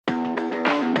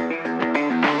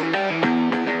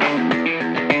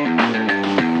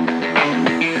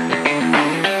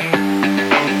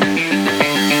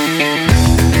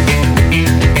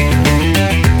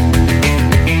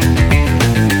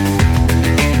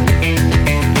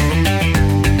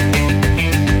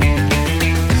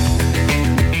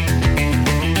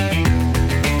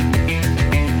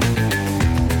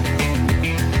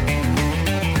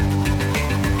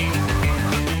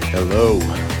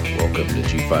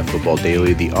Five Football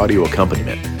Daily, the audio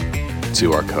accompaniment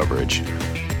to our coverage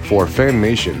for Fan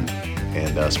Nation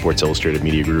and Sports Illustrated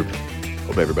Media Group.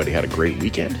 Hope everybody had a great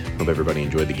weekend. Hope everybody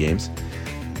enjoyed the games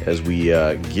as we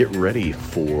get ready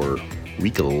for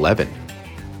Week 11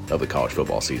 of the college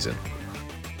football season.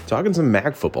 Talking some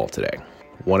MAC football today.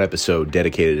 One episode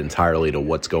dedicated entirely to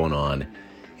what's going on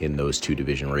in those two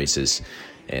division races,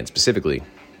 and specifically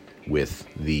with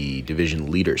the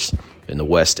division leaders in the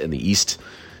West and the East.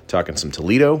 Talking some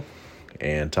Toledo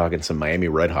and talking some Miami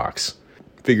Redhawks.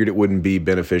 Figured it wouldn't be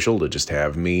beneficial to just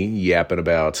have me yapping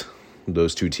about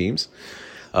those two teams.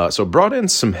 So brought in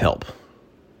some help.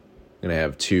 I'm going to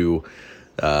have two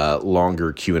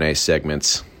longer Q&A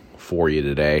segments for you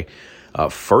today.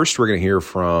 First, we're going to hear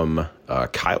from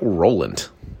Kyle Rowland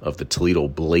of the Toledo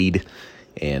Blade,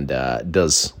 and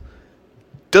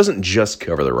doesn't just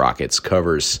cover the Rockets,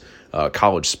 covers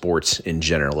college sports in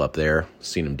general up there.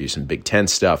 Seen him do some Big Ten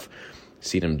stuff.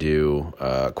 Seen him do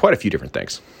quite a few different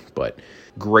things. But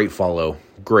great follow,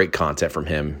 great content from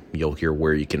him. You'll hear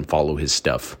where you can follow his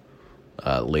stuff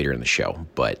later in the show.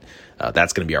 But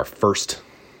that's going to be our first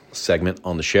segment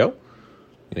on the show.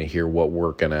 Going to hear what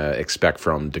we're going to expect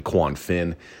from DeQuan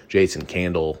Finn, Jason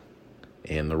Candle,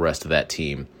 and the rest of that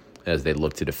team as they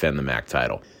look to defend the MAC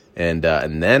title. And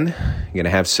then you're going to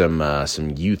have some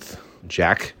youth.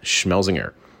 Jack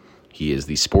Schmelzinger. He is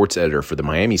the sports editor for the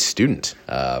Miami Student.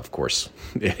 Of course,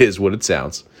 it is what it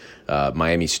sounds.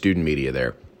 Miami Student Media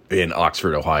there in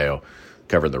Oxford, Ohio,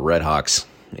 covering the Redhawks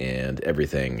and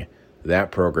everything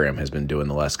that program has been doing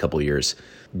the last couple of years.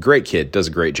 Great kid, does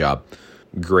a great job.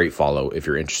 Great follow if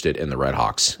you're interested in the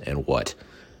Redhawks and what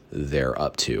they're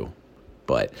up to.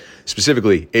 But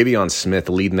specifically, Avion Smith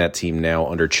leading that team now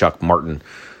under Chuck Martin.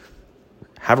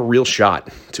 Have a real shot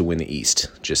to win the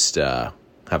East. Just have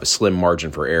a slim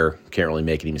margin for error. Can't really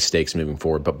make any mistakes moving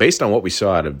forward. But based on what we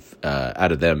saw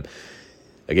out of them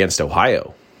against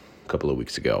Ohio a couple of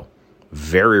weeks ago,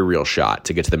 very real shot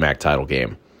to get to the MAC title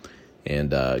game. And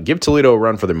give Toledo a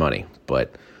run for their money.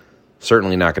 But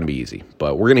certainly not going to be easy.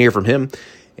 But we're going to hear from him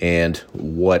and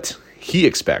what he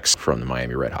expects from the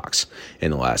Miami Redhawks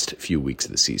in the last few weeks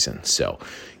of the season. So,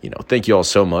 thank you all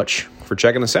so much for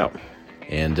checking us out.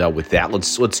 And with that,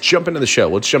 let's jump into the show.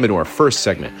 Let's jump into our first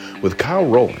segment with Kyle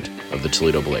Rowland of the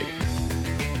Toledo Blade.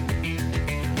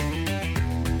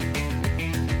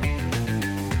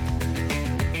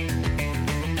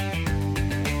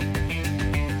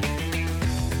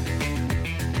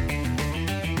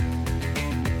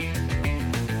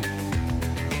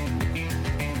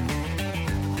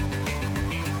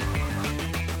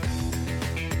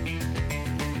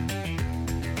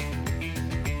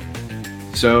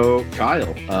 So,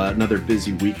 Kyle, another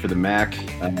busy week for the MAC,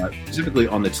 specifically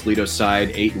on the Toledo side,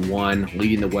 8-1,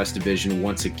 leading the West Division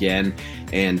once again.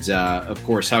 And, of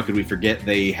course, how could we forget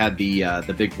they had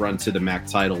the big run to the MAC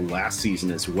title last season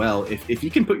as well. If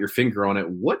you can put your finger on it,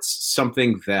 what's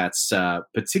something that's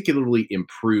particularly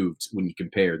improved when you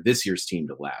compare this year's team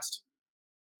to last?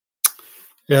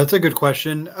 Yeah, that's a good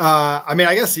question. I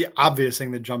guess the obvious thing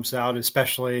that jumps out,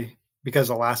 especially because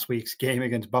of last week's game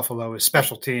against Buffalo, is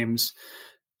special teams.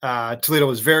 Toledo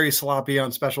was very sloppy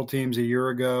on special teams a year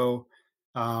ago.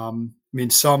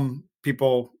 Some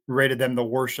people rated them the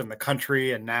worst in the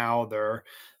country, and now they're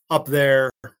up there,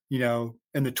 in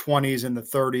the 20s and the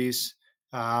 30s.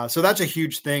 So that's a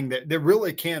huge thing that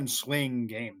really can swing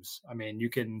games. You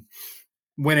can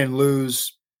win and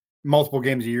lose multiple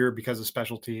games a year because of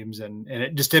special teams, and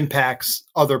it just impacts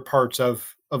other parts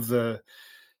of the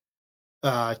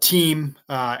team,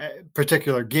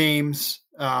 particular games.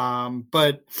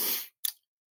 But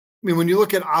when you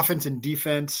look at offense and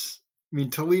defense,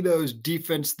 Toledo's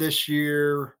defense this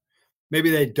year,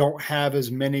 maybe they don't have as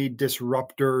many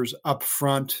disruptors up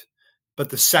front,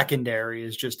 but the secondary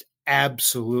is just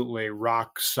absolutely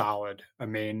rock solid.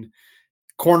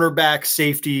 Cornerback,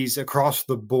 safeties across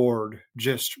the board,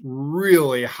 just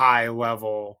really high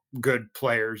level, good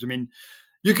players.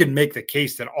 You can make the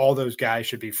case that all those guys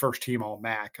should be first team all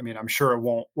MAC. I'm sure it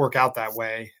won't work out that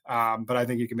way, but I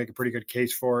think you can make a pretty good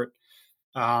case for it.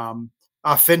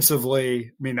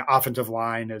 Offensively, the offensive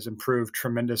line has improved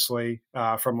tremendously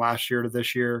from last year to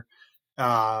this year.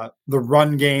 The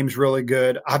run game's really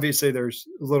good. Obviously, there's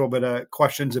a little bit of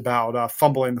questions about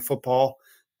fumbling the football.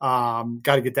 Got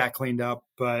to get that cleaned up.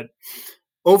 But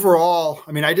overall,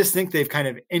 I just think they've kind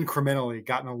of incrementally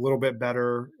gotten a little bit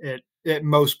better at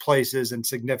most places and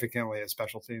significantly at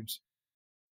special teams.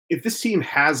 If this team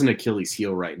has an Achilles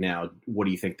heel right now, what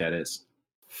do you think that is?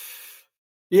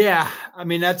 Yeah,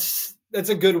 that's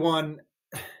a good one.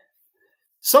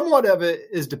 Somewhat of it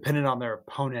is dependent on their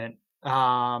opponent.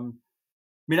 I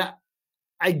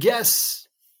guess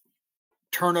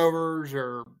turnovers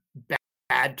or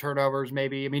bad turnovers,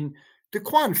 maybe. I mean,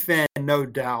 DeQuan Finn, no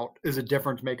doubt, is a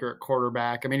difference maker at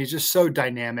quarterback. I mean, he's just so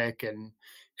dynamic, and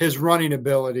his running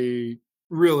ability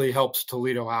really helps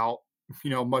Toledo out,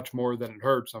 much more than it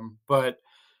hurts him. But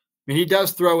I mean, he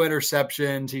does throw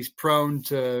interceptions. He's prone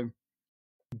to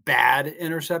bad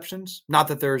interceptions. Not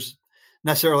that there's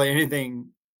necessarily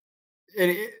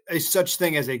a such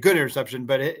thing as a good interception,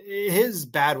 but his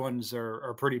bad ones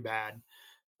are pretty bad.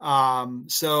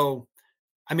 So,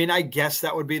 I mean, I guess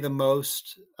that would be the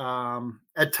most.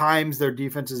 At times, their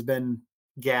defense has been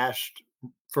gashed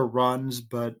for runs,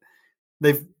 but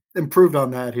they've improved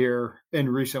on that here in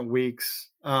recent weeks.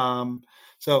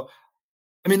 So,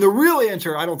 I mean, the real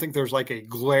answer, I don't think there's like a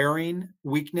glaring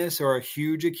weakness or a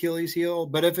huge Achilles heel,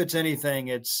 but if it's anything,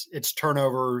 it's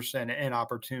turnovers and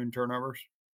inopportune turnovers.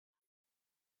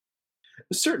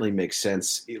 It certainly makes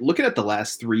sense. Looking at the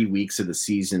last 3 weeks of the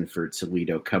season for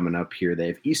Toledo coming up here, they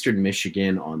have Eastern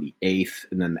Michigan on the 8th,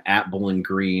 and then at Bowling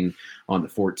Green on the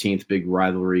 14th, big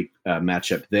rivalry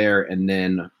matchup there. And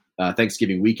then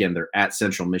Thanksgiving weekend, they're at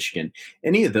Central Michigan.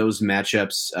 Any of those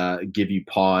matchups give you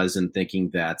pause in thinking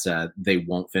that they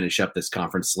won't finish up this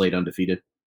conference slate undefeated?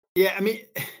 Yeah, I mean,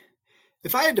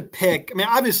 if I had to pick, I mean,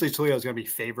 obviously Toledo's going to be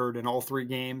favored in all 3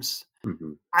 games.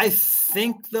 Mm-hmm. I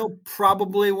think they'll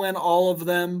probably win all of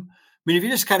them. I mean, if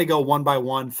you just kind of go one by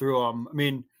one through them, I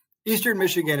mean, Eastern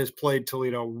Michigan has played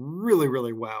Toledo really,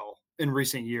 really well in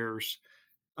recent years.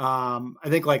 I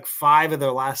think like 5 of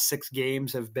their last 6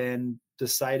 games have been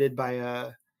decided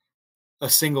by a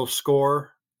single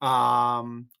score.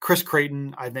 Chris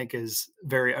Creighton, I think, is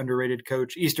very underrated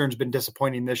coach. Eastern's been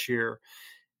disappointing this year.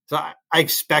 So I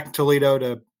expect Toledo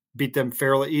to beat them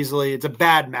fairly easily. It's a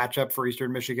bad matchup for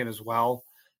Eastern Michigan as well.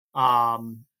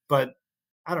 But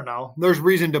I don't know. There's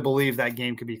reason to believe that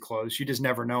game could be close. You just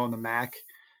never know in the MAC.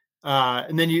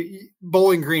 And then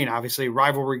Bowling Green, obviously,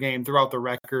 rivalry game throughout the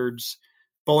records.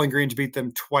 Bowling Green's beat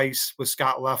them twice with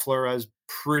Scott Loeffler as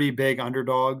pretty big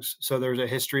underdogs. So there's a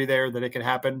history there that it could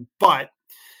happen. But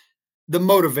the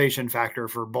motivation factor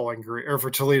for Bowling Green or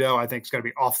for Toledo, I think, is going to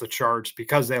be off the charts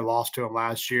because they lost to them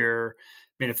last year.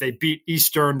 I mean, if they beat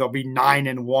Eastern, they'll be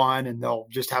 9-1, and they'll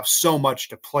just have so much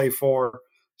to play for.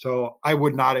 So I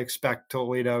would not expect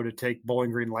Toledo to take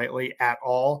Bowling Green lightly at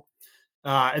all.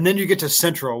 And then you get to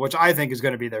Central, which I think is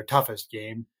going to be their toughest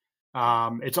game.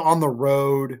 It's on the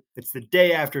road. It's the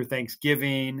day after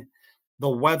Thanksgiving. The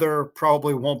weather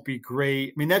probably won't be great.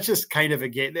 I mean, that's just kind of a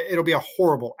game. It'll be a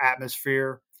horrible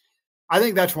atmosphere. I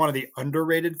think that's one of the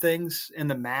underrated things in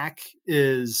the MAC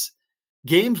is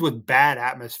games with bad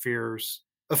atmospheres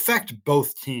affect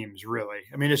both teams, really.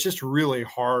 I mean, it's just really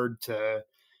hard to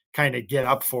kind of get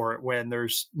up for it when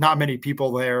there's not many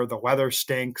people there. The weather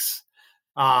stinks.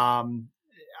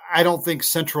 I don't think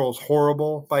Central is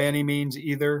horrible by any means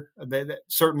either. They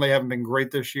certainly haven't been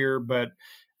great this year, but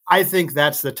I think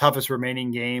that's the toughest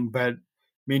remaining game. But,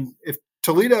 I mean, if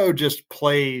Toledo just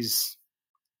plays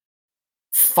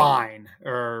fine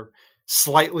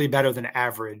slightly better than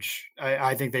average,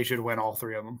 I think they should win all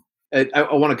 3 of them.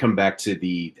 I want to come back to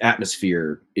the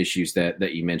atmosphere issues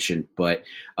that you mentioned, but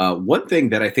one thing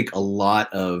that I think a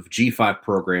lot of G5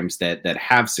 programs that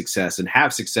have success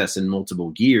in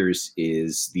multiple years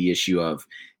is the issue of,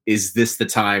 is this the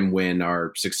time when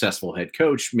our successful head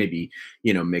coach maybe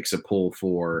makes a pull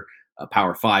for a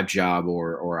Power 5 job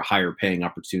or a higher paying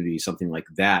opportunity, something like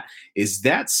that? Is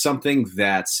that something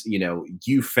that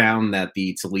you found that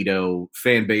the Toledo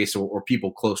fan base or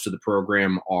people close to the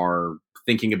program are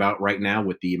thinking about right now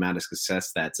with the amount of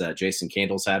success that Jason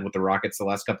Candle's had with the Rockets the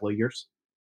last couple of years?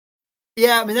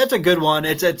 Yeah, I mean, that's a good one.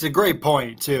 It's a great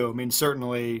point too. I mean,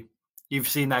 certainly you've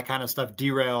seen that kind of stuff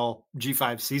derail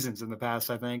G5 seasons in the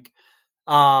past, I think.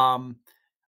 I'd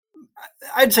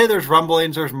say there's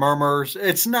rumblings, there's murmurs.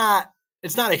 It's not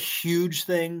a huge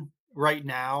thing right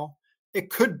now. It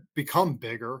could become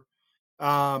bigger,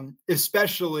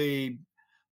 especially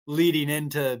leading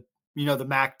into, the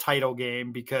MAC title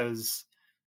game, because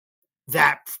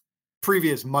that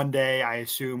previous Monday, I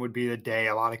assume, would be the day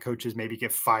a lot of coaches maybe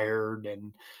get fired,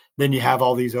 and then you have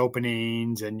all these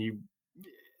openings, and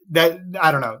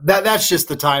I don't know. That's just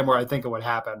the time where I think it would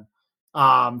happen.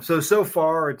 So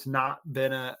far it's not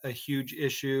been a huge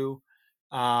issue.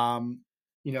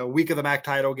 Week of the MAC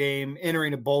title game,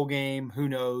 entering a bowl game, who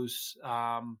knows?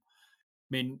 I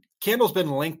mean, Campbell's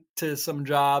been linked to some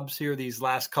jobs here these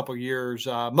last couple of years.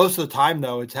 Most of the time,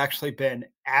 though, it's actually been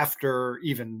after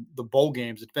even the bowl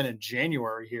games. It's been in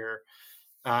January here,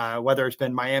 whether it's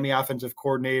been Miami offensive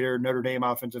coordinator, Notre Dame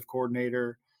offensive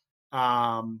coordinator,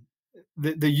 the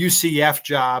UCF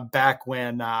job back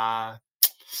when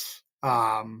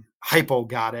Hypo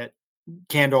got it.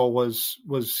 Candle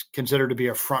was considered to be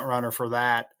a front runner for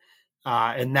that.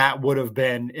 And that would have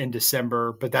been in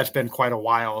December, but that's been quite a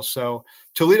while. So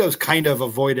Toledo's kind of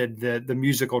avoided the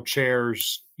musical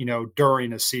chairs,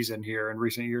 during a season here in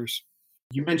recent years.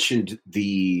 You mentioned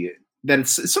that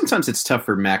sometimes it's tough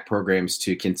for MAC programs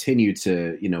to continue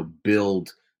to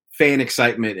build fan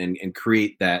excitement and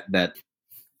create that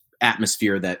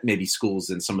atmosphere that maybe schools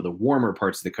in some of the warmer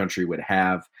parts of the country would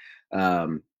have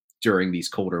during these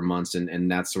colder months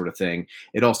and that sort of thing.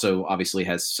 It also obviously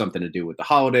has something to do with the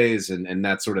holidays and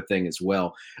that sort of thing as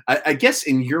well. I guess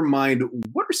in your mind,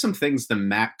 what are some things the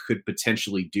MAC could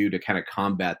potentially do to kind of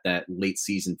combat that late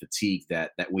season fatigue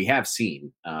that we have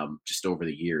seen just over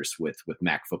the years with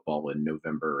MAC football in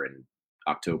November and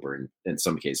October and in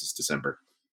some cases December?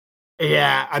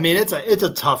 Yeah, I mean it's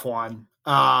a tough one.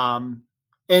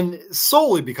 And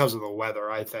solely because of the weather,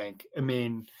 I think. I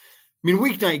mean,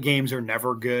 weeknight games are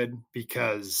never good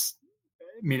because,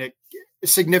 it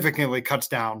significantly cuts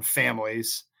down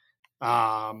families.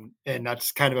 And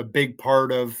that's kind of a big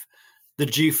part of the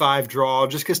G5 draw,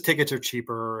 just because tickets are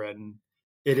cheaper and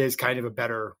it is kind of a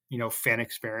better, fan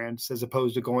experience as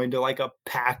opposed to going to like a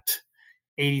packed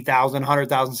 80,000,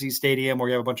 100,000 seat stadium where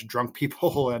you have a bunch of drunk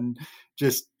people and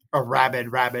just a rabid,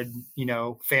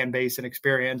 fan base and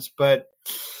experience. But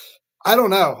I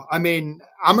don't know. I mean,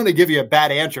 I'm going to give you a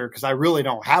bad answer because I really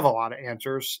don't have a lot of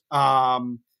answers.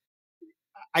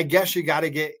 I guess you got to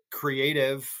get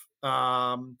creative.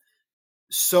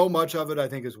 So much of it, I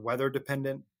think, is weather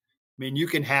dependent. I mean, you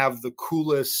can have the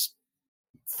coolest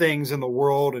things in the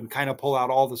world and kind of pull out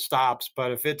all the stops,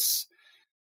 but if it's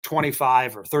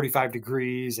 25 or 35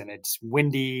 degrees and it's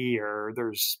windy or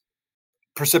there's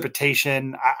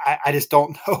precipitation, I just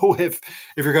don't know if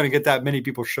you're going to get that many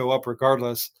people show up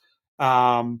regardless.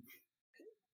 The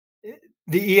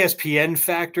ESPN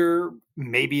factor,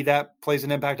 maybe that plays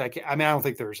an impact. I don't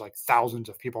think there's like thousands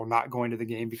of people not going to the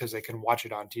game because they can watch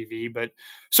it on TV, but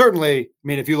certainly,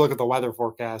 if you look at the weather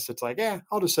forecast, it's like, yeah,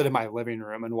 I'll just sit in my living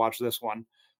room and watch this one.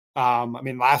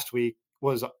 Last week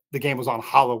the game was on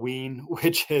Halloween,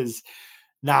 which is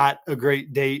not a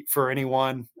great date for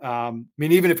anyone.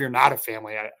 Even if you're not a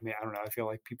family, I don't know. I feel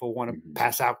like people want to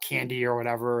pass out candy or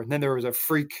whatever. And then there was a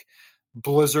freak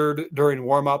blizzard during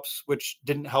warmups, which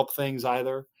didn't help things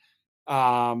either.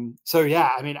 It's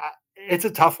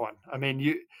a tough one.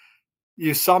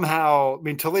 You somehow,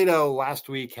 Toledo last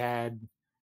week had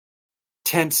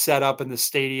tents set up in the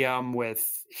stadium with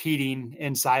heating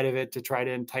inside of it to try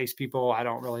to entice people. I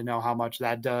don't really know how much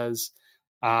that does.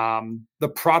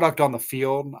 The product on the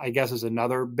field, I guess, is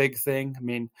another big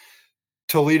thing.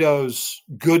 Toledo's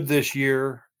good this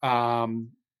year.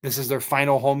 This is their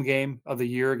final home game of the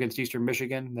year against Eastern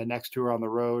Michigan. The next two are on the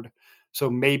road. So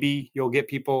maybe you'll get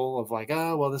people of like,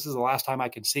 oh, well, this is the last time I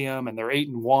can see them. And they're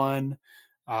 8-1.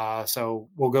 So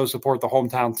we'll go support the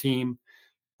hometown team.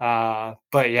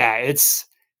 But yeah, it's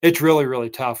really, really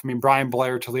tough. Brian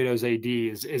Blair, Toledo's AD,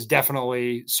 is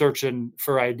definitely searching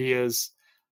for ideas.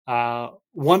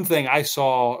 One thing I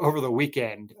saw over the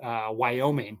weekend,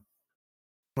 Wyoming,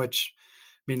 which,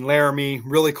 Laramie,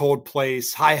 really cold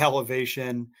place, high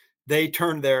elevation. They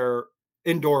turned their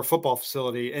indoor football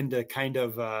facility into kind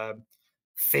of a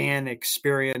fan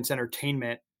experience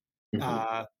entertainment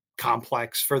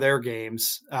complex for their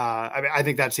games. I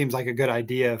think that seems like a good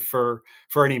idea for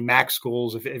any MAC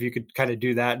schools if you could kind of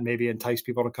do that and maybe entice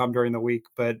people to come during the week.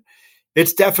 But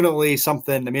it's definitely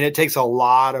something. It takes a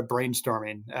lot of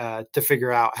brainstorming to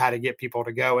figure out how to get people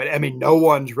to go. And no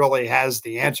one's really has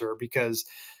the answer because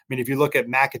if you look at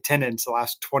MAC attendance the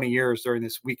last 20 years during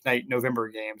this weeknight November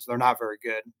games, they're not very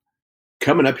good.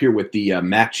 Coming up here with the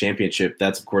MAC championship,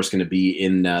 that's of course going to be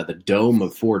in the dome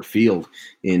of Ford Field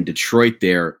in Detroit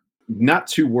there. Not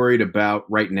too worried about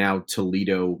right now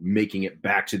Toledo making it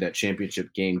back to that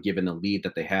championship game given the lead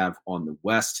that they have on the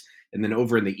West. And then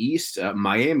over in the East,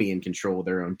 Miami in control of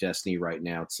their own destiny right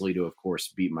now. Toledo, of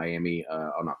course, beat Miami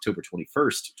on October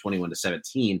 21st,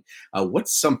 21-17.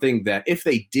 What's something that if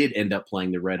they did end up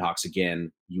playing the Redhawks again,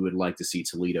 you would like to see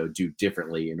Toledo do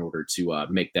differently in order to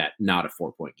make that not a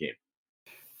 4-point game?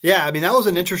 Yeah, that was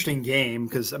an interesting game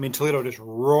because, Toledo just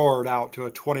roared out to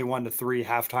a 21-3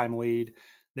 halftime lead.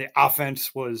 The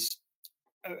offense was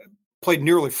played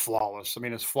nearly flawless.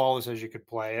 As flawless as you could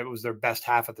play. It was their best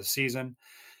half of the season.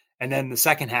 And then the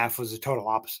second half was the total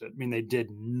opposite. They did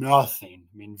nothing.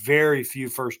 Very few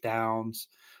first downs.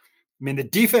 The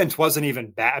defense wasn't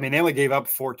even bad. They only gave up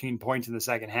 14 points in the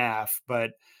second half.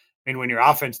 But, when your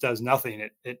offense does nothing,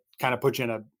 it kind of puts you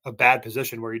in a bad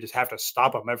position where you just have to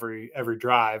stop them every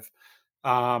drive.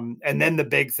 And then the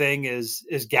big thing is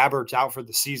Gabbert's out for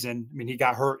the season. I mean, he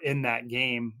got hurt in that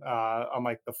game on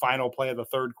like the final play of the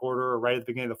third quarter or right at the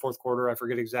beginning of the fourth quarter. I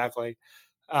forget exactly.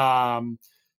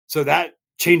 So that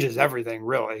changes everything,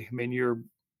 really. I mean,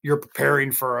 you're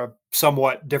preparing for a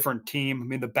somewhat different team. I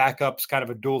mean, the backup's kind of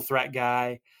a dual threat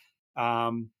guy.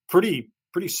 Pretty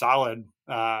solid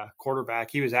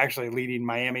quarterback. He was actually leading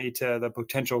Miami to the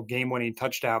potential game-winning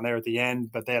touchdown there at the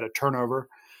end, but they had a turnover.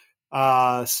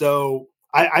 So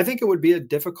I think it would be a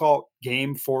difficult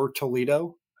game for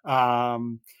Toledo,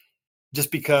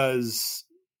 just because,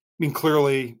 I mean,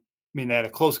 clearly, they had a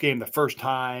close game the first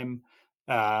time.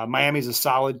 Miami's a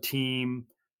solid team,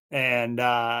 and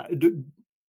dynamic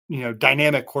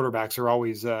quarterbacks are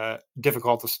always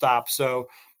difficult to stop. So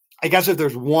I guess if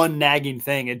there's one nagging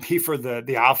thing, it'd be for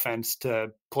the offense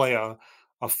to play a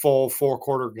full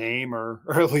 4-quarter game or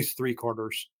at least 3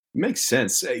 quarters. Makes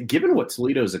sense. Given what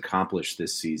Toledo's accomplished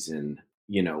this season,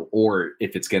 or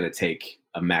if it's going to take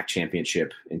a MAC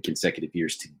championship in consecutive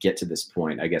years to get to this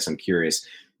point, I guess I'm curious,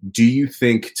 do you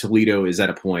think Toledo is at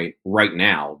a point right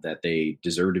now that they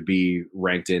deserve to be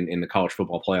ranked in the college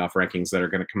football playoff rankings that are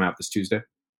going to come out this Tuesday?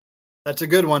 That's a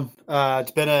good one.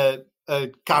 It's been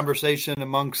a conversation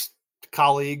amongst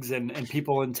colleagues and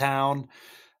people in town.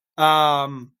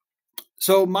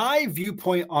 So my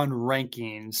viewpoint on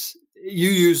rankings, you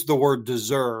use the word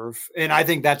deserve, and I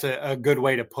think that's a good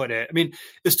way to put it. I mean,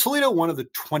 is Toledo one of the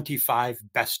 25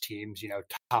 best teams,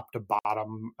 top to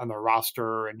bottom on the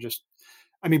roster? And just,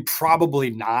 probably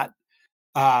not.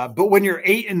 But when you're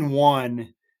 8-1,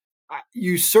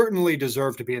 you certainly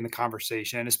deserve to be in the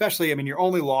conversation, especially, your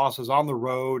only loss is on the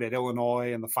road at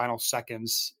Illinois in the final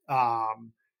seconds. I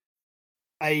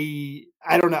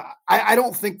don't know. I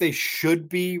don't think they should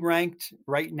be ranked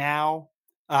right now.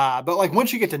 But like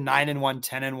once you get to 9-1,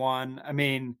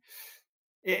 10-1,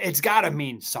 it's got to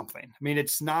mean something.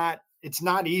 It's not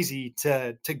easy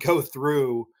to go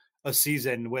through a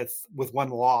season with one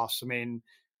loss.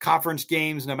 Conference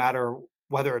games, no matter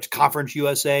whether it's Conference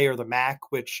USA or the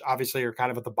MAC, which obviously are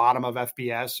kind of at the bottom of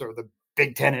FBS, or the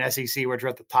Big Ten and SEC, which are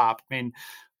at the top.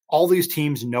 All these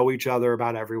teams know each other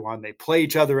about everyone. They play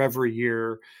each other every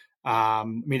year.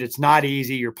 It's not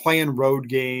easy. You're playing road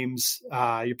games.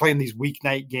 You're playing these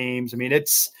weeknight games.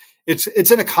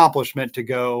 It's an accomplishment to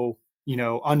go,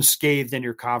 unscathed in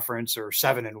your conference or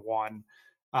 7-1.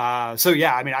 So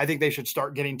yeah, I think they should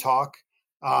start getting talk.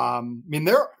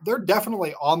 They're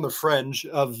definitely on the fringe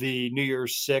of the New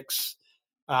Year's Six.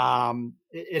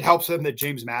 It helps them that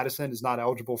James Madison is not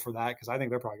eligible for that, because I think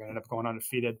they're probably going to end up going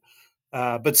undefeated.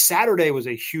 But Saturday was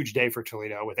a huge day for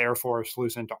Toledo with Air Force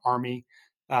losing to Army,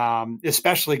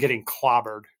 especially getting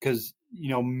clobbered, because,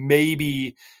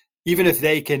 maybe even if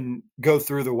they can go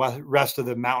through the rest of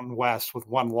the Mountain West with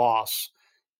one loss,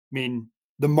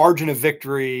 the margin of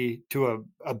victory to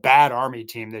a bad Army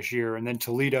team this year, and then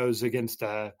Toledo's against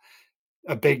a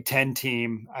Big Ten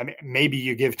team, maybe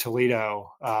you give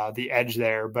Toledo the edge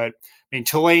there. But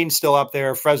Tulane's still up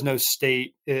there. Fresno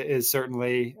State is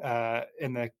certainly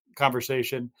in the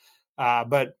conversation.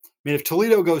 But if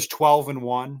Toledo goes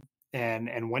 12-1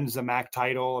 and wins the MAC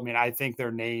title, I think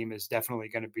their name is definitely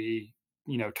going to be,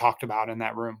 talked about in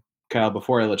that room. Kyle,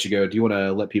 before I let you go, do you want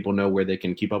to let people know where they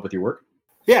can keep up with your work?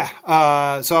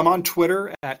 Yeah. So I'm on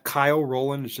Twitter at Kyle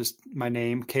Rowland. It's just my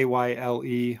name,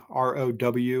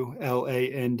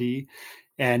 KyleRowland.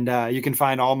 And you can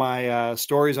find all my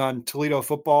stories on Toledo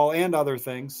football and other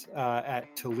things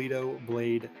at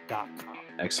ToledoBlade.com.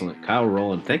 Excellent. Kyle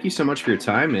Rowland, thank you so much for your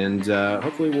time, and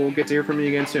hopefully we'll get to hear from you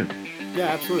again soon. Yeah,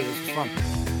 absolutely. This was fun.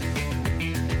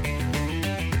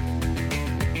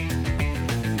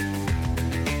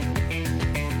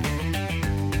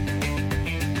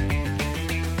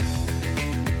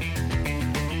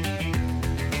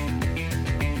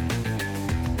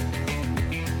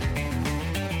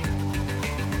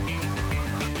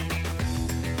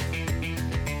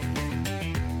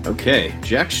 Okay,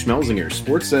 Jack Schmelzinger,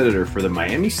 sports editor for the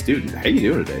Miami Student. How you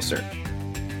doing today, sir?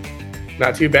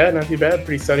 Not too bad.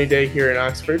 Pretty sunny day here in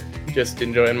Oxford. Just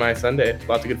enjoying my Sunday.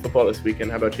 Lots of good football this weekend.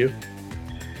 How about you?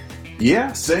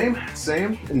 Yeah, same.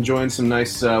 Enjoying some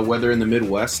nice weather in the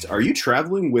Midwest. Are you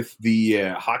traveling with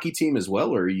the hockey team as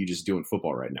well, or are you just doing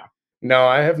football right now? No,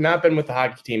 I have not been with the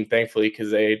hockey team, thankfully, because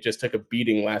they just took a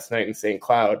beating last night in St.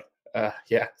 Cloud.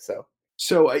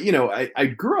 So,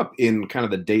 I grew up in kind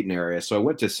of the Dayton area, so I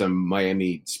went to some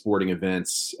Miami sporting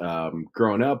events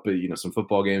growing up, some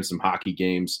football games, some hockey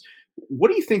games.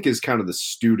 What do you think is kind of the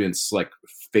students'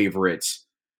 favorite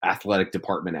athletic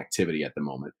department activity at the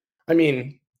moment?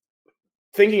 Thinking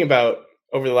about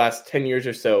over the last 10 years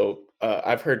or so,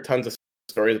 I've heard tons of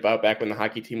stories about back when the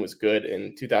hockey team was good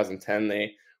in 2010.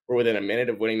 They were within a minute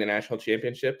of winning the national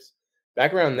championships.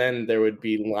 Back around then, there would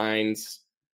be lines,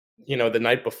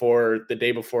 the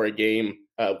day before a game,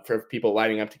 for people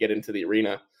lining up to get into the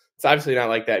arena. It's obviously not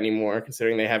like that anymore,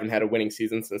 considering they haven't had a winning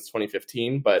season since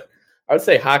 2015. But I would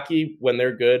say hockey, when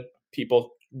they're good,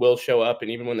 people will show up,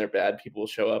 and even when they're bad, people will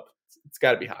show up. It's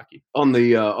got to be hockey. On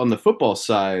the football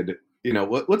side,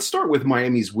 let's start with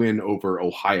Miami's win over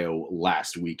Ohio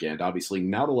last weekend. Obviously,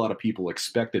 not a lot of people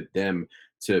expected them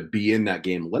to be in that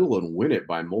game, let alone win it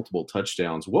by multiple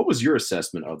touchdowns. What was your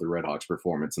assessment of the Redhawks'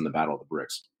 performance in the Battle of the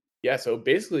Bricks? Yeah, so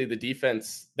basically the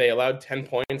defense, they allowed 10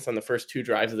 points on the first two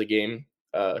drives of the game,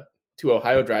 two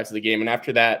Ohio drives of the game. And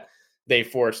after that, they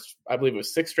forced, I believe it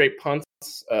was 6 straight punts,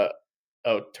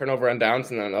 a turnover on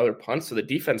downs, and then another punt. So the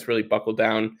defense really buckled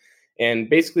down. And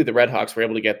basically the Redhawks were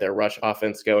able to get their rush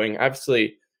offense going.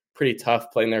 Obviously, pretty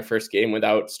tough playing their first game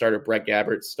without starter Brett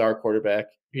Gabbert, star quarterback.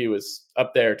 He was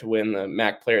up there to win the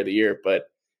MAC Player of the Year. But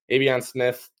Avion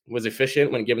Smith was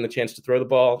efficient when given the chance to throw the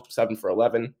ball, 7 for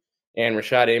 11. And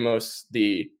Rashad Amos,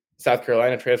 the South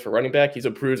Carolina transfer running back, he's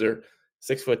a bruiser,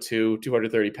 6'2",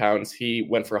 230 pounds. He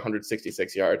went for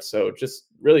 166 yards. So just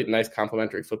really nice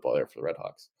complimentary football there for the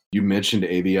Redhawks. You mentioned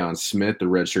Avion Smith, the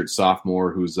redshirt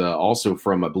sophomore, who's also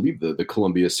from, I believe, the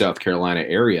Columbia, South Carolina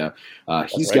area.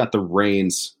 He's right. Got the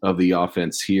reins of the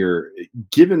offense here.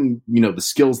 Given, the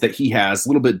skills that he has, a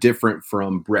little bit different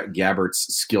from Brett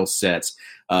Gabbert's skill sets,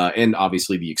 and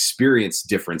obviously the experience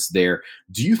difference there.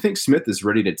 Do you think Smith is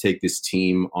ready to take this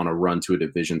team on a run to a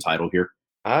division title here?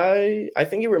 I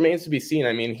think it remains to be seen.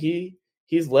 I mean,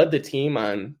 he's led the team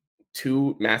on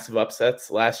 2 massive upsets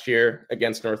last year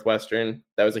against Northwestern.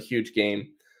 That was a huge game.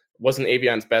 Wasn't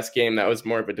Avion's best game. That was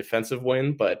more of a defensive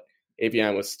win, but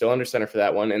Avion was still under center for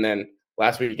that one. And then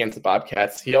last week against the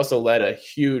Bobcats, he also led a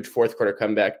huge fourth quarter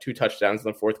comeback, 2 touchdowns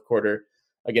in the fourth quarter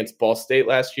against Ball State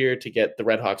last year to get the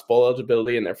Redhawks bowl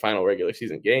eligibility in their final regular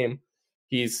season game.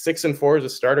 He's 6-4 as a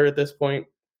starter at this point.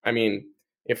 I mean,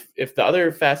 if the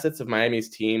other facets of Miami's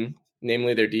team,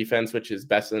 namely their defense, which is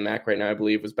best in the MAC right now, I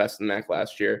believe was best in the MAC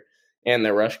last year, and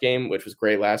their rush game, which was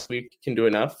great last week, can do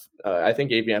enough. I think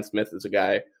Avion Smith is a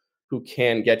guy who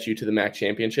can get you to the MAC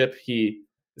championship. He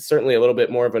is certainly a little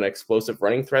bit more of an explosive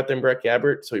running threat than Brett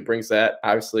Gabbert, so he brings that.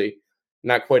 Obviously,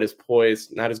 not quite as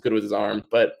poised, not as good with his arm,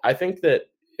 but I think that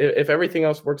if everything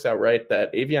else works out right,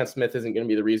 that Avion Smith isn't going to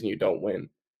be the reason you don't win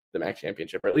the MAC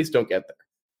championship, or at least don't get there.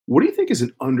 What do you think is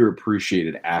an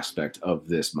underappreciated aspect of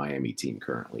this Miami team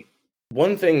currently?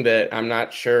 One thing that I'm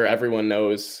not sure everyone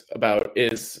knows about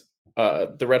is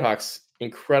the Redhawks'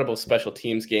 incredible special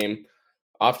teams game.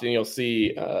 Often you'll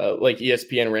see like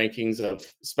ESPN rankings of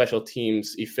special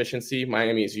teams efficiency.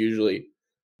 Miami is usually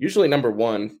number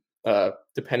 1,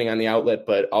 depending on the outlet,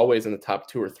 but always in the top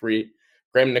 2 or 3.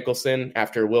 Graham Nicholson,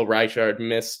 after Will Reichard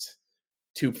missed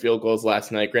 2 field goals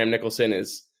last night, Graham Nicholson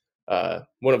is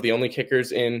one of the only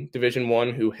kickers in Division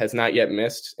I who has not yet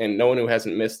missed, and no one who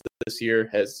hasn't missed this year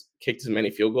has kicked as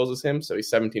many field goals as him. So he's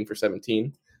 17 for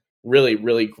 17. Really,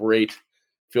 really great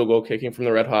field goal kicking from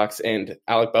the Redhawks. And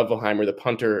Alec Bevelheimer, the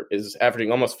punter, is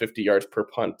averaging almost 50 yards per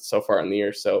punt so far in the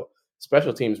year. So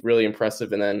special teams really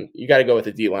impressive. And then you got to go with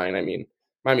the D-line. I mean,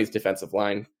 Miami's defensive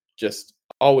line just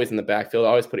always in the backfield,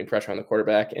 always putting pressure on the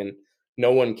quarterback, and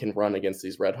no one can run against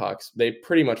these Redhawks. They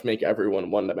pretty much make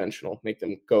everyone one-dimensional, make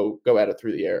them go at it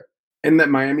through the air. And that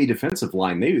Miami defensive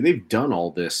line, they've done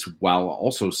all this while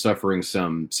also suffering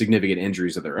some significant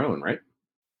injuries of their own, right?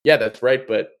 Yeah, that's right.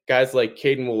 But guys like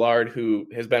Caden Willard, who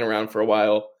has been around for a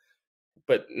while,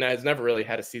 but has never really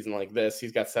had a season like this.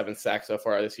 He's got 7 sacks so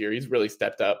far this year. He's really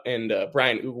stepped up. And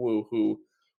Brian Ugwu, who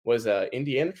was an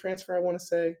Indiana transfer, I want to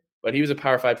say, but he was a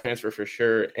Power 5 transfer for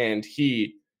sure. And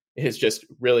he is just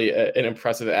really an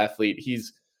impressive athlete.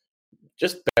 He's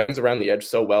just bends around the edge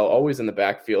so well, always in the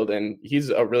backfield. And he's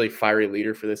a really fiery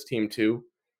leader for this team too.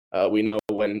 We know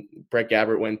when Brett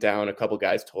Gabbert went down, a couple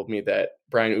guys told me that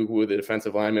Brian Ugwu, the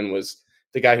defensive lineman, was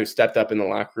the guy who stepped up in the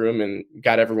locker room and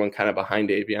got everyone kind of behind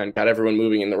Avion, got everyone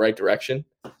moving in the right direction.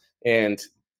 And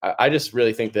I just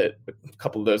really think that a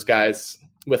couple of those guys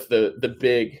with the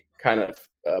big kind of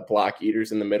block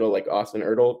eaters in the middle, like Austin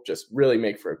Ertl, just really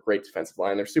make for a great defensive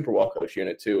line. They're super well-coached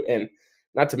unit too. And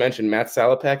not to mention Matt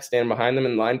Salapak standing behind them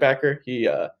in linebacker.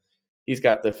 He's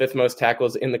got the 5th most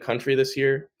tackles in the country this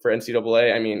year for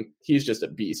NCAA. I mean, he's just a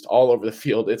beast all over the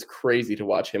field. It's crazy to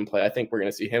watch him play. I think we're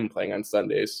going to see him playing on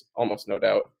Sundays, almost no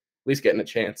doubt, at least getting a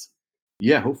chance.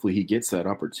 Yeah, hopefully he gets that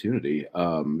opportunity.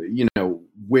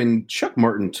 when Chuck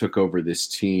Martin took over this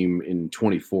team in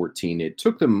 2014, it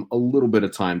took them a little bit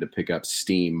of time to pick up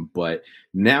steam, but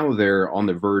now they're on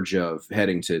the verge of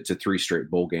heading to 3 straight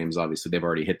bowl games. Obviously, they've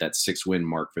already hit that 6-win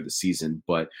mark for the season.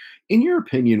 But in your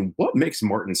opinion, what makes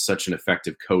Martin such an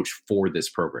effective coach for this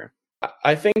program?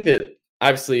 I think that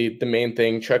obviously the main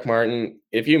thing, Chuck Martin,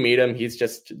 if you meet him, he's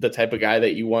just the type of guy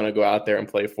that you want to go out there and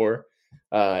play for.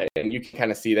 And you can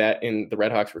kind of see that in the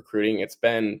Redhawks recruiting. It's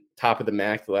been top of the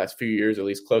MAC the last few years, or at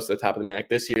least close to the top of the MAC.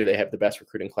 This year, they have the best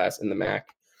recruiting class in the MAC.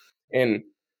 And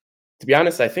to be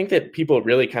honest, I think that people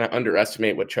really kind of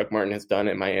underestimate what Chuck Martin has done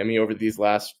at Miami over these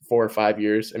last 4 or 5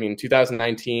 years. I mean,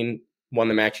 2019 won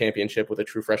the MAC championship with a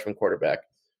true freshman quarterback.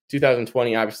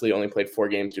 2020 obviously only played 4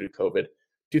 games due to COVID.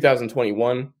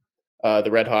 2021, the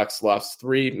Redhawks lost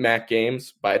 3 MAC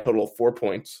games by a total of 4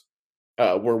 points.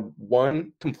 Were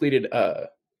one completed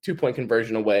 2-point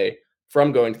conversion away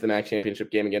from going to the MAC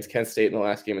championship game against Kent State in the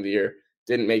last game of the year.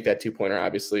 Didn't make that 2-pointer,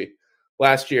 obviously.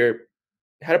 Last year,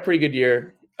 had a pretty good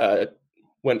year.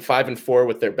 Went 5-4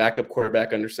 with their backup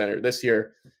quarterback under center. This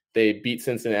year, they beat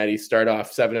Cincinnati, start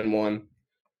off 7-1.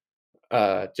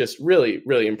 Just really,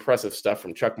 really impressive stuff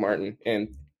from Chuck Martin.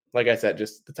 And like I said,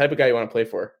 just the type of guy you want to play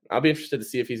for. I'll be interested to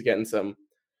see if he's getting some.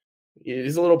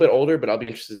 He's a little bit older, but I'll be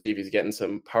interested to see if he's getting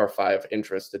some Power 5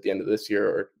 interest at the end of this year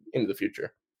or into the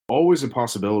future. Always a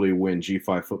possibility when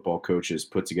G5 football coaches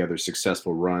put together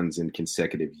successful runs in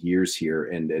consecutive years here.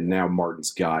 And now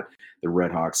Martin's got the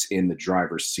Redhawks in the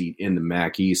driver's seat in the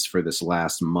MAC East for this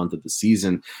last month of the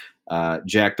season.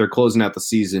 Jack, they're closing out the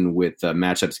season with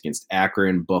matchups against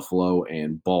Akron, Buffalo,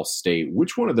 and Ball State.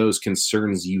 Which one of those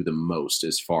concerns you the most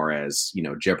as far as,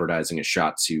 jeopardizing a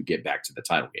shot to get back to the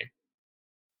title game?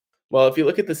 Well, if you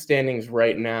look at the standings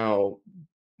right now,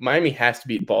 Miami has to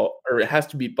beat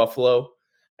Buffalo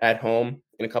at home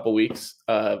in a couple weeks.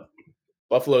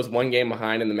 Buffalo's 1 game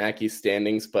behind in the MAC East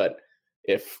standings, but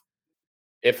if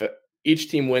each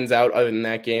team wins out other than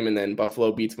that game and then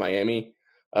Buffalo beats Miami,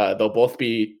 they'll both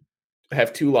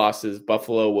have 2 losses.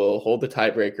 Buffalo will hold the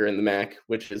tiebreaker in the MAC,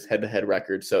 which is head-to-head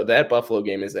record. So that Buffalo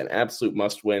game is an absolute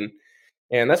must-win,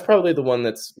 and that's probably the one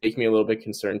that's making me a little bit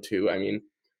concerned too. I mean,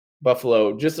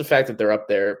 Buffalo, just the fact that they're up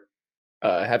there,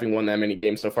 having won that many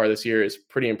games so far this year is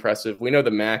pretty impressive. We know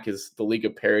the MAC is the league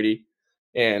of parity.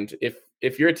 And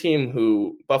if you're a team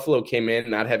who Buffalo came in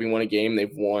not having won a game,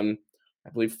 they've won, I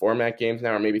believe, 4 MAC games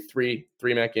now, or maybe three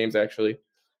MAC games actually.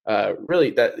 Really,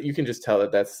 that you can just tell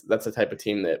that that's the type of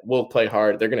team that will play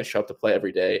hard. They're going to show up to play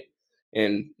every day.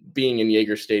 And being in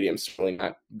Yager Stadium is certainly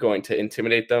not going to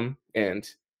intimidate them. And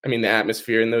I mean, the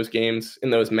atmosphere in those games, in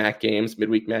those MAC games,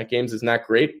 midweek MAC games, is not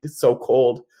great. It's so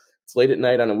cold. It's late at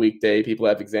night on a weekday. People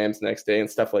have exams the next day and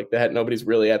stuff like that. Nobody's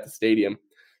really at the stadium.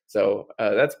 So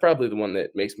that's probably the one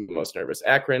that makes me most nervous.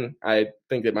 Akron, I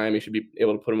think that Miami should be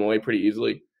able to put them away pretty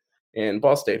easily. And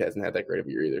Ball State hasn't had that great of a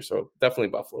year either. So definitely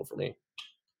Buffalo for me.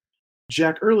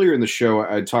 Jack, earlier in the show,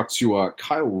 I talked to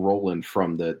Kyle Rowland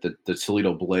from the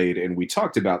Toledo Blade, and we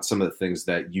talked about some of the things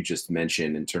that you just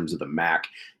mentioned in terms of the MAC,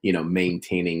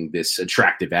 maintaining this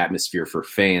attractive atmosphere for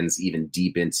fans even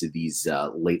deep into these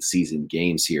late season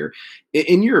games here.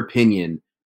 In your opinion,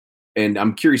 and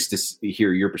I'm curious to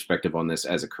hear your perspective on this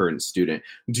as a current student,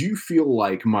 do you feel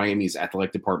like Miami's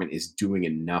athletic department is doing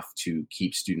enough to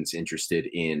keep students interested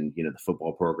in, the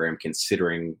football program,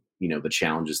 considering the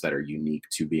challenges that are unique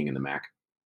to being in the MAC?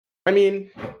 I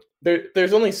mean,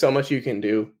 there's only so much you can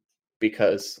do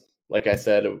because, like I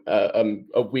said, a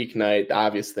weeknight, the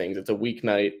obvious things, it's a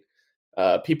weeknight.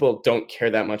 People don't care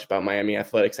that much about Miami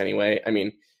athletics anyway. I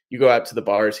mean, you go out to the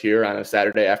bars here on a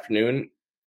Saturday afternoon,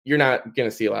 you're not going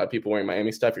to see a lot of people wearing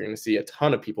Miami stuff. You're going to see a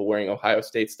ton of people wearing Ohio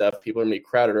State stuff. People are going to be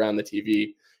crowded around the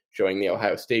TV showing the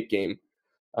Ohio State game.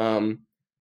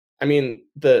 I mean,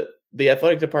 the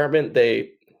athletic department,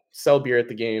 they sell beer at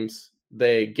the games.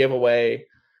 They give away,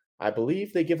 I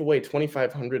believe they give away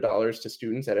 $2,500 to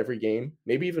students at every game,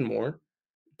 maybe even more.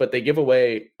 But they give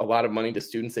away a lot of money to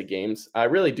students at games. I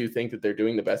really do think that they're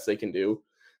doing the best they can do.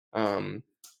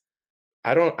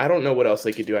 I don't know what else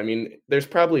they could do. I mean, there's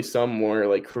probably some more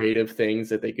like creative things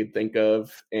that they could think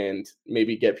of and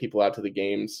maybe get people out to the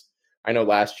games. I know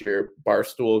last year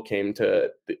Barstool came to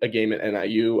a game at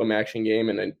NIU, a MACtion game,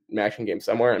 and a MACtion game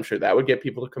somewhere. I'm sure that would get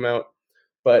people to come out.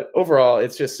 But overall,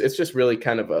 it's just really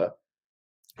kind of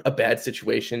a bad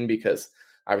situation because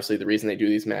obviously the reason they do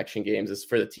these MACtion games is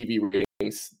for the TV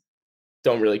ratings.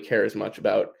 Don't really care as much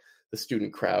about the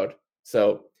student crowd.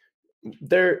 So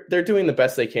they're doing the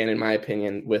best they can, in my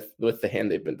opinion, with the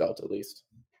hand they've been dealt, at least.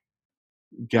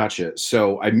 Gotcha.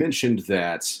 So I mentioned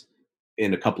that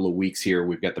in a couple of weeks here,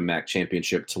 we've got the MAC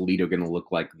championship. Toledo going to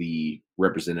look like the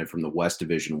representative from the West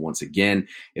Division once again.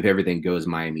 If everything goes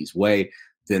Miami's way,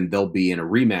 then they'll be in a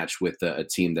rematch with a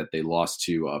team that they lost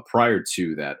to prior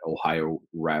to that Ohio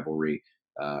rivalry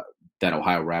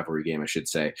game, I should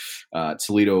say.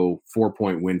 Toledo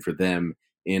 4-point win for them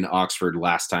in Oxford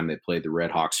last time they played the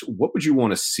Redhawks. What would you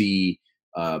want to see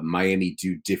Miami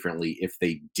do differently if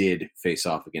they did face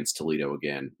off against Toledo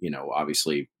again?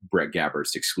 Obviously Brett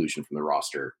Gabbert's exclusion from the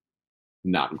roster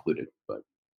not included, but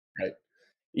right.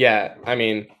 Yeah, I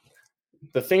mean,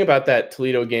 the thing about that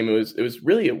Toledo game, it was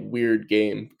really a weird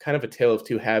game, kind of a tale of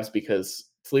two halves, because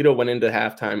Toledo went into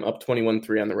halftime up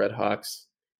 21-3 on the Redhawks.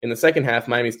 In the second half,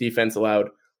 Miami's defense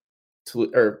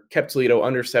kept Toledo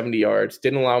under 70 yards,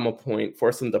 didn't allow them a point,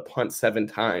 forced them to punt 7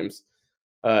 times.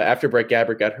 After Brett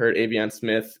Gabbert got hurt, Avion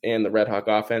Smith and the Redhawk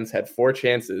offense had 4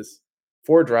 chances,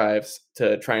 4 drives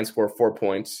to try and score 4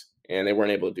 points, and they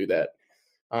weren't able to do that.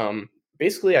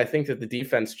 Basically, I think that the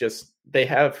defense they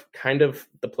have kind of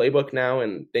the playbook now,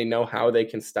 and they know how they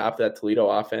can stop that Toledo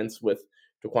offense with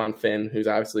Daquan Finn, who's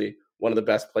obviously one of the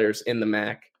best players in the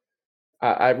MAC.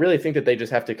 I really think that they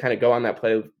just have to kind of go on that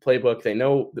playbook. They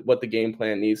know what the game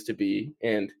plan needs to be,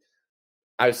 and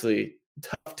obviously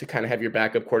tough to kind of have your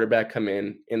backup quarterback come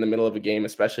in the middle of a game,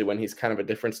 especially when he's kind of a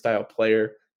different style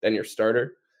player than your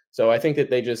starter. So I think that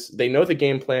they know the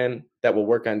game plan that will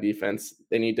work on defense.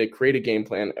 They need to create a game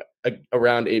plan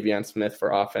around Avion Smith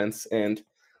for offense, and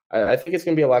I think it's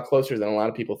going to be a lot closer than a lot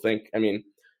of people think. I mean,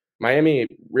 Miami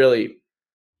really,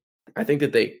 I think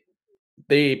that they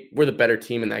were the better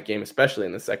team in that game, especially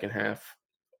in the second half.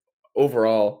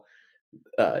 Overall,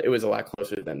 it was a lot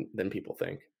closer than people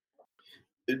think.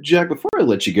 Jack, before I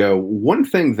let you go, one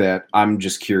thing that I'm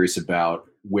just curious about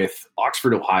with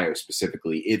Oxford, Ohio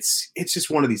specifically, it's just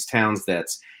one of these towns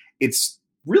it's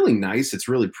really nice. It's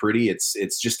really pretty.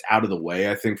 It's just out of the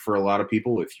way, I think, for a lot of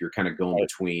people if you're kind of going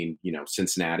between,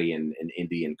 Cincinnati and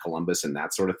Indy and Columbus and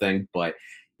that sort of thing. But,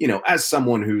 as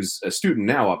someone who's a student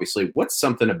now, obviously, what's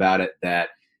something about it that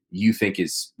you think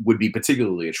would be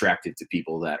particularly attractive to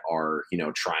people that are,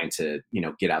 trying to,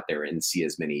 get out there and see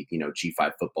as many,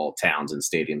 G5 football towns and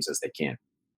stadiums as they can?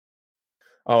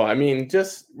 Oh, I mean,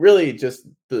 just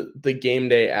the game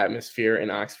day atmosphere in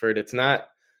Oxford. It's not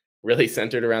really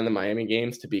centered around the Miami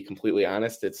games, to be completely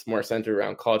honest. It's more centered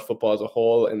around college football as a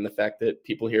whole and the fact that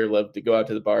people here love to go out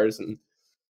to the bars and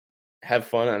have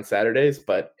fun on Saturdays.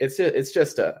 But it's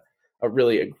just a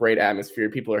really great atmosphere.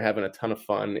 People are having a ton of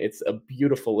fun. It's a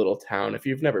beautiful little town. If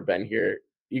you've never been here,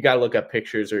 you got to look up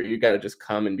pictures, or you got to just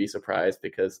come and be surprised,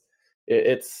 because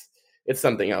it's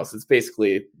something else. It's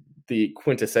basically the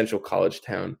quintessential college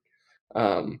town.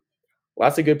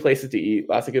 Lots of good places to eat,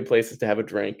 lots of good places to have a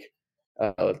drink.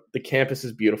 The campus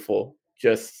is beautiful.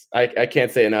 I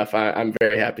can't say enough. I'm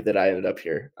very happy that I ended up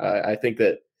here. I think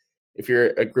that if you're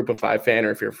a Group of 5 fan,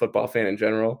 or if you're a football fan in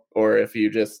general, or if you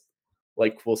just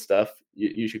like cool stuff,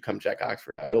 you should come check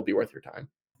Oxford. It'll be worth your time.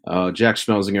 Jack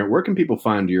Schmelzinger, where can people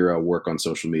find your work on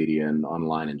social media and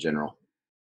online in general?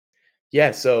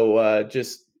 Yeah, so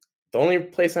just the only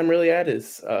place I'm really at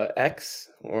is X,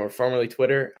 or formerly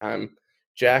Twitter. I'm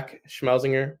Jack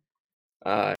Schmelzinger,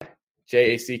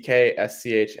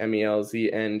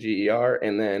 JackSchmelznger.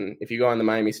 And then if you go on the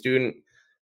Miami Student,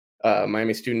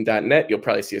 miamistudent.net, you'll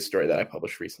probably see a story that I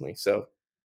published recently. So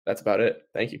that's about it.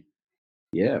 Thank you.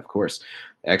 Yeah, of course.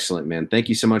 Excellent, man. Thank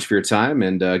you so much for your time,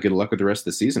 and good luck with the rest of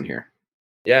the season here.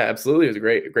 Yeah, absolutely. It was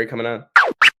great coming on.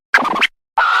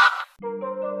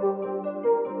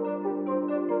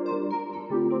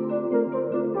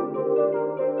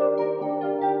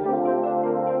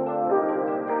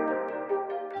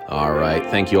 All right.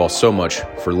 Thank you all so much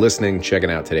for listening, checking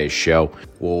out today's show.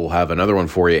 We'll have another one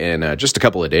for you in just a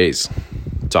couple of days,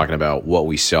 talking about what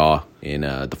we saw in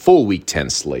the full Week 10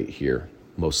 slate here.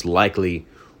 Most likely,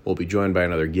 we'll be joined by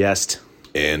another guest,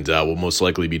 and we'll most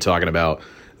likely be talking about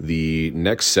the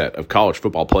next set of college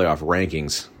football playoff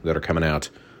rankings that are coming out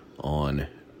on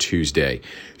Tuesday.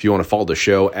 If you want to follow the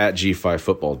show at G5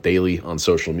 Football Daily on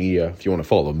social media, if you want to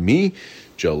follow me,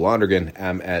 Joe Londergan,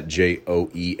 I'm at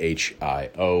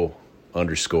JOEHIO_,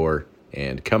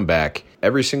 and come back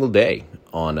every single day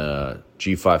on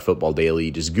G5 Football Daily.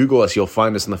 Just Google us. You'll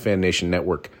find us on the Fan Nation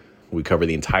Network. We cover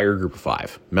the entire Group of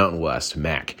 5, Mountain West,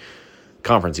 MAC,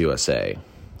 Conference USA,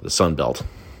 the Sun Belt,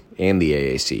 and the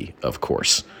AAC, of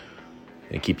course.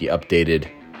 And keep you updated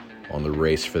on the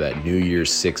race for that New Year's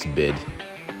 6 bid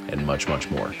and much, much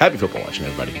more. Happy football watching,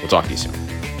 everybody. We'll talk to you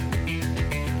soon.